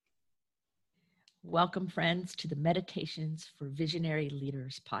Welcome, friends, to the Meditations for Visionary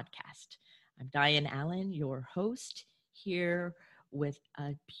Leaders podcast. I'm Diane Allen, your host, here with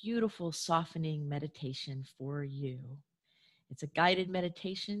a beautiful softening meditation for you. It's a guided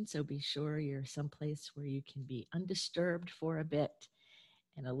meditation, so be sure you're someplace where you can be undisturbed for a bit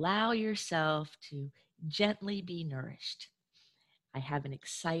and allow yourself to gently be nourished. I have an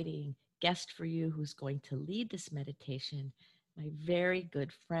exciting guest for you who's going to lead this meditation, my very good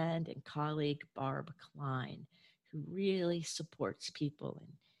friend and colleague, Barb Klein, who really supports people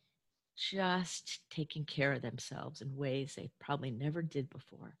in just taking care of themselves in ways they probably never did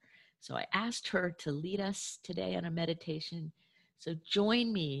before. So I asked her to lead us today on a meditation. So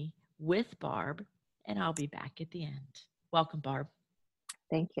join me with Barb, and I'll be back at the end. Welcome, Barb.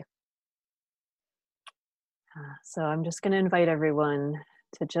 Thank you. So I'm just going to invite everyone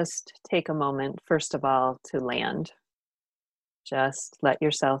to just take a moment, first of all, to land. Just let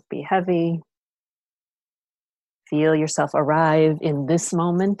yourself be heavy. Feel yourself arrive in this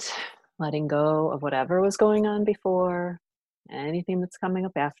moment, letting go of whatever was going on before, anything that's coming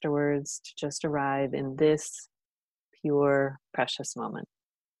up afterwards, to just arrive in this pure, precious moment.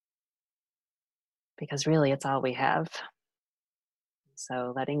 Because really, it's all we have.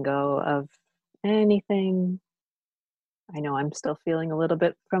 So letting go of anything. I know I'm still feeling a little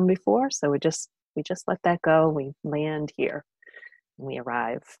bit from before, so we just let that go. We land here and we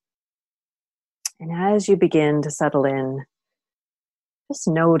arrive. And as you begin to settle in, just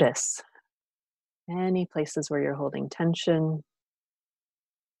notice any places where you're holding tension.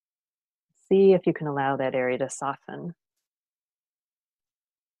 See if you can allow that area to soften.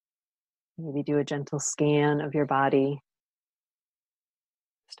 Maybe do a gentle scan of your body,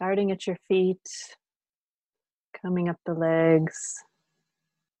 starting at your feet, coming up the legs,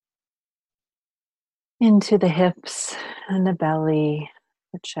 into the hips and the belly,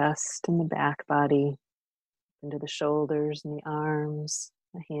 the chest and the back body, into the shoulders and the arms,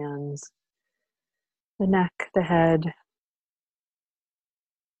 the hands, the neck, the head.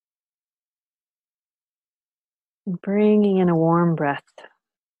 And bringing in a warm breath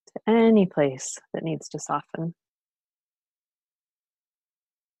to any place that needs to soften.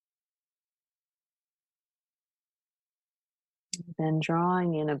 Then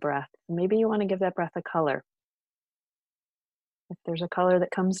drawing in a breath. Maybe you want to give that breath a color. If there's a color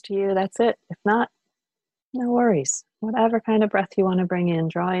that comes to you, that's it. If not, no worries. Whatever kind of breath you want to bring in,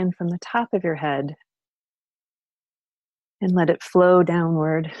 draw in from the top of your head and let it flow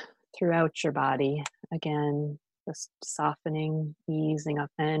downward throughout your body. Again, just softening, easing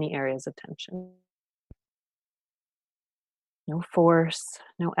up any areas of tension. No force,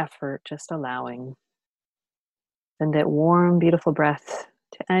 no effort, just allowing. Send that warm, beautiful breath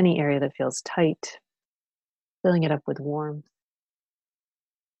to any area that feels tight, filling it up with warmth.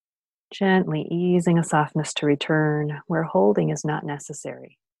 Gently easing a softness to return where holding is not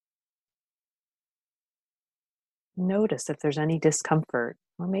necessary. Notice if there's any discomfort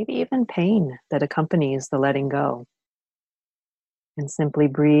or maybe even pain that accompanies the letting go. And simply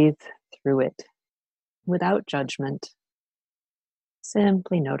breathe through it without judgment,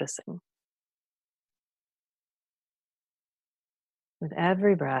 simply noticing. With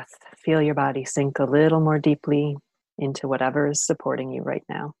every breath, feel your body sink a little more deeply into whatever is supporting you right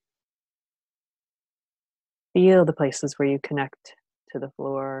now. Feel the places where you connect to the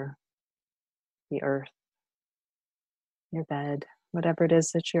floor, the earth, your bed, whatever it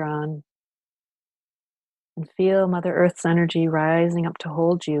is that you're on. And feel Mother Earth's energy rising up to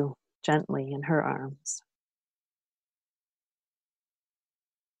hold you gently in her arms.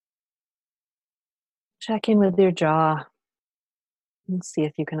 Check in with your jaw and see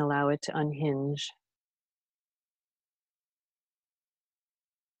if you can allow it to unhinge.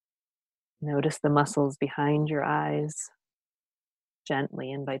 Notice the muscles behind your eyes.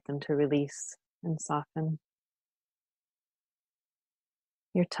 Gently invite them to release and soften.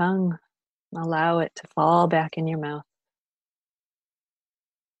 Your tongue, allow it to fall back in your mouth.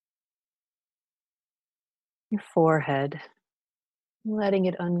 Your forehead, letting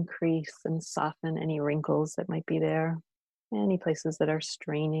it uncrease and soften any wrinkles that might be there, any places that are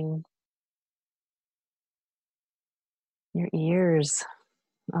straining. Your ears,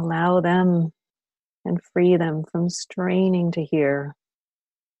 allow them and free them from straining to hear.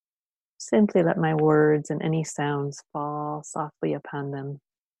 Simply let my words and any sounds fall softly upon them.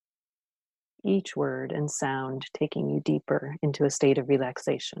 Each word and sound taking you deeper into a state of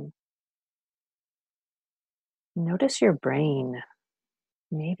relaxation. Notice your brain.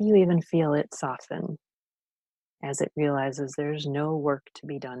 Maybe you even feel it soften as it realizes there's no work to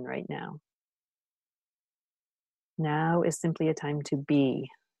be done right now. Now is simply a time to be,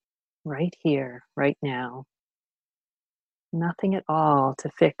 right here, right now. Nothing at all to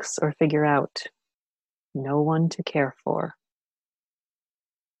fix or figure out. No one to care for.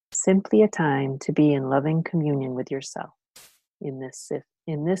 Simply a time to be in loving communion with yourself in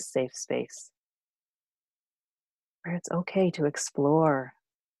this safe space where it's okay to explore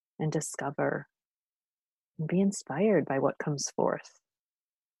and discover and be inspired by what comes forth.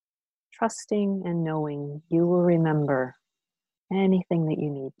 Trusting and knowing you will remember anything that you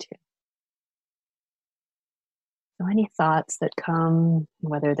need to. So any thoughts that come,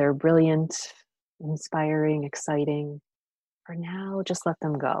 whether they're brilliant, inspiring, exciting, for now, just let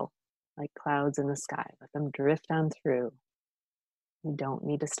them go, like clouds in the sky. Let them drift on through. You don't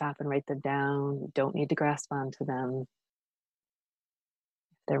need to stop and write them down. You don't need to grasp onto them.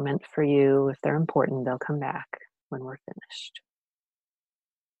 If they're meant for you, if they're important, they'll come back when we're finished.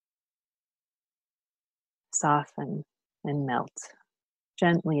 Soften and melt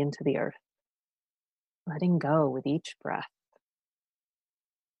gently into the earth, letting go with each breath.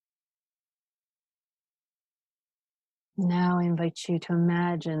 Now I invite you to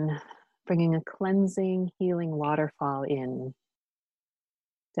imagine bringing a cleansing, healing waterfall in,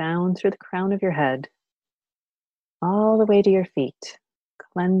 down through the crown of your head, all the way to your feet,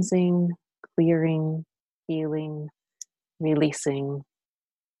 cleansing, clearing, healing, releasing,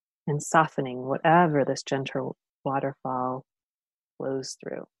 and softening whatever this gentle waterfall flows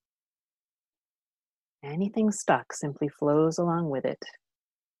through. Anything stuck simply flows along with it,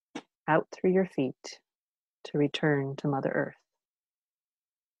 out through your feet to return to Mother Earth,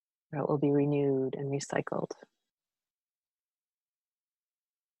 where it will be renewed and recycled.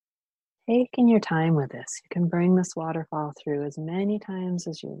 Taking your time with this, you can bring this waterfall through as many times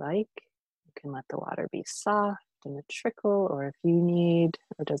as you like. You can let the water be soft and a trickle, or if you need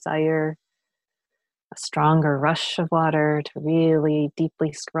or desire a stronger rush of water to really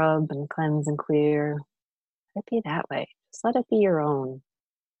deeply scrub and cleanse and clear, let it be that way. Just let it be your own,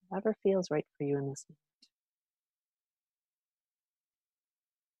 whatever feels right for you in this moment.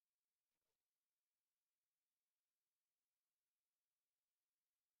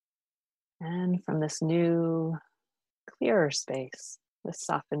 And from this new, clearer space, this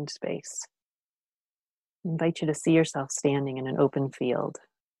softened space, I invite you to see yourself standing in an open field.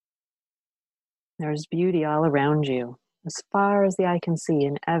 There's beauty all around you, as far as the eye can see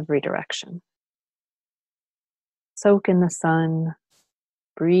in every direction. Soak in the sun,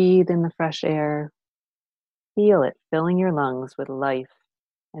 breathe in the fresh air, feel it filling your lungs with life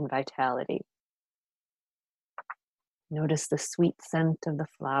and vitality. Notice the sweet scent of the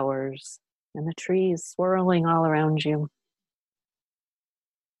flowers and the trees swirling all around you.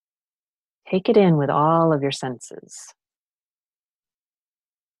 Take it in with all of your senses.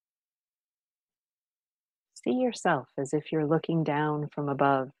 See yourself as if you're looking down from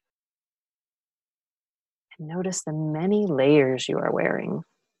above. And notice the many layers you are wearing.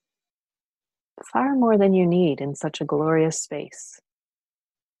 Far more than you need in such a glorious space.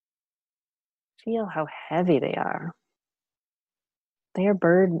 Feel how heavy they are. They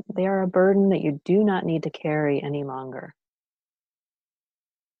are a burden that you do not need to carry any longer.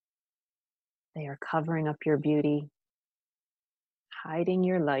 They are covering up your beauty, hiding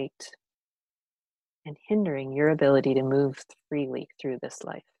your light, and hindering your ability to move freely through this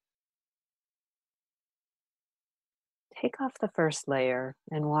life. Take off the first layer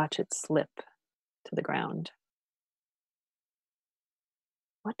and watch it slip to the ground.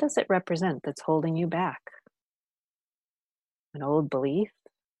 What does it represent that's holding you back? An old belief?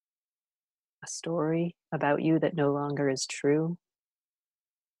 A story about you that no longer is true?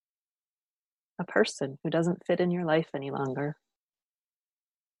 A person who doesn't fit in your life any longer?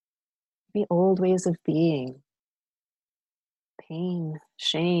 Maybe old ways of being, pain,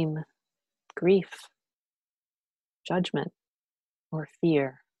 shame, grief, judgment, or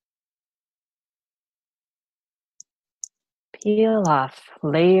fear. Peel off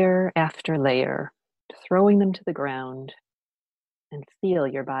layer after layer, throwing them to the ground, and feel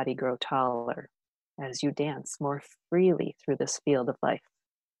your body grow taller as you dance more freely through this field of life.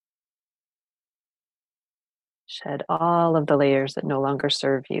 Shed all of the layers that no longer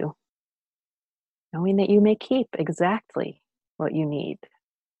serve you, knowing that you may keep exactly what you need.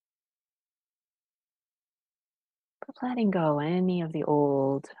 But letting go any of the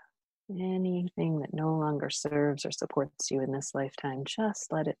old, anything that no longer serves or supports you in this lifetime,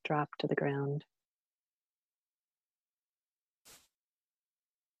 just let it drop to the ground.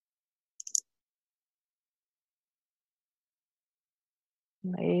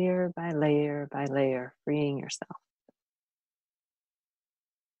 Layer by layer by layer, freeing yourself.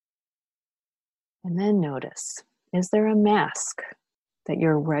 And then notice, is there a mask that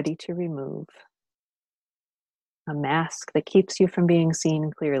you're ready to remove, a mask that keeps you from being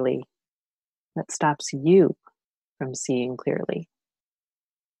seen clearly, that stops you from seeing clearly.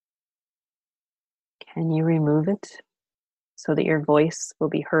 Can you remove it so that your voice will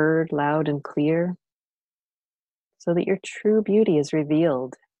be heard loud and clear, so that your true beauty is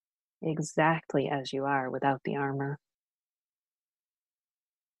revealed exactly as you are without the armor?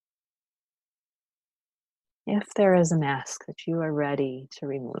 If there is a mask that you are ready to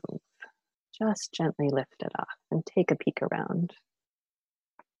remove, just gently lift it off and take a peek around.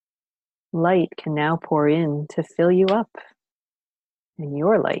 Light can now pour in to fill you up, and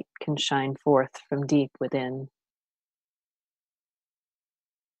your light can shine forth from deep within.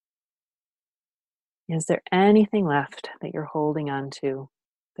 Is there anything left that you're holding on to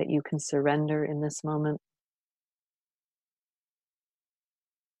that you can surrender in this moment?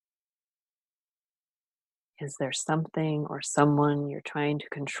 Is there something or someone you're trying to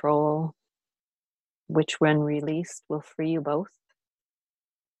control, which, when released, will free you both?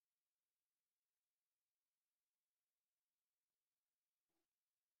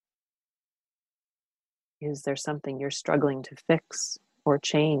 Is there something you're struggling to fix or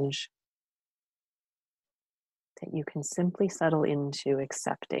change that you can simply settle into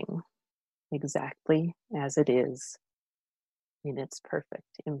accepting exactly as it is in its perfect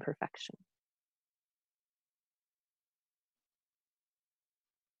imperfection?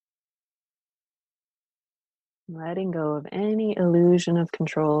 Letting go of any illusion of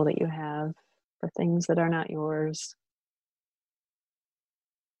control that you have for things that are not yours.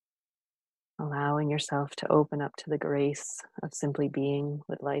 Allowing yourself to open up to the grace of simply being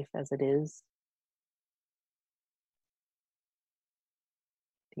with life as it is.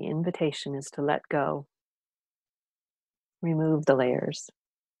 The invitation is to let go, remove the layers,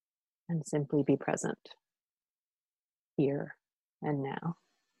 and simply be present here and now.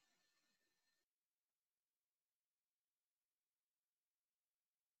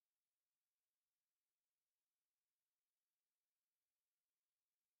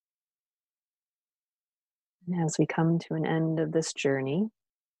 And as we come to an end of this journey,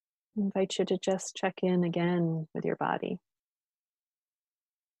 I invite you to just check in again with your body.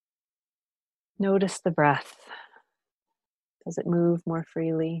 Notice the breath. Does it move more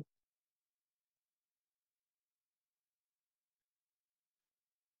freely?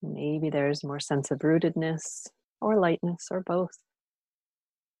 Maybe there's more sense of rootedness or lightness or both.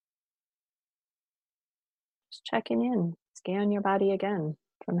 Just checking in. Scan your body again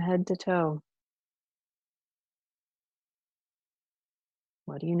from head to toe.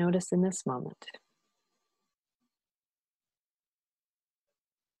 What do you notice in this moment?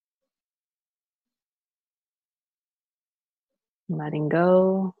 Letting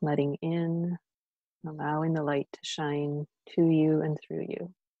go, letting in, allowing the light to shine to you and through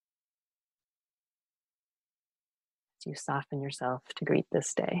you as you soften yourself to greet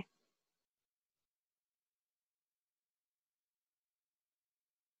this day.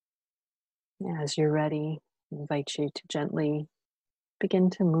 As you're ready, I invite you to gently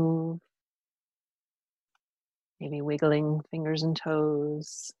begin to move, maybe wiggling fingers and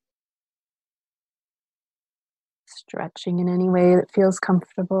toes, stretching in any way that feels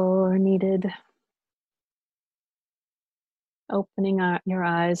comfortable or needed, opening your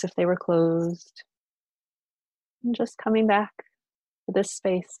eyes if they were closed, and just coming back to this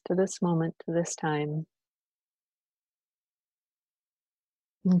space, to this moment, to this time,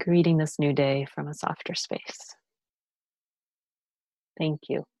 and greeting this new day from a softer space. Thank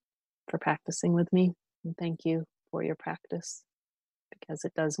you for practicing with me, and thank you for your practice, because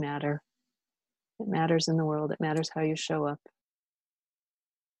it does matter. It matters in the world. It matters how you show up.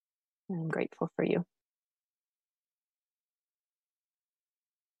 And I'm grateful for you.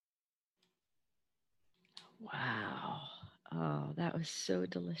 Wow. Oh, that was so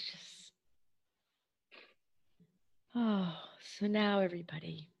delicious. Oh, so now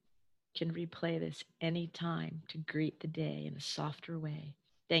everybody can replay this anytime to greet the day in a softer way.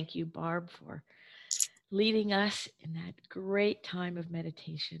 Thank you, Barb, for leading us in that great time of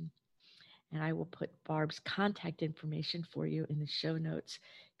meditation. And I will put Barb's contact information for you in the show notes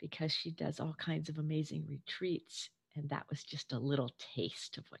because she does all kinds of amazing retreats. And that was just a little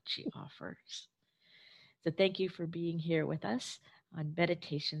taste of what she offers. So thank you for being here with us on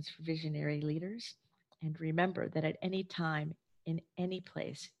Meditations for Visionary Leaders. And remember that at any time, in any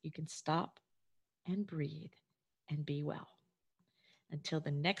place, you can stop and breathe and be well. Until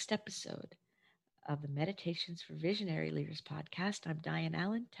the next episode of the Meditations for Visionary Leaders podcast, I'm Diane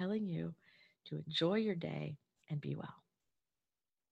Allen telling you to enjoy your day and be well.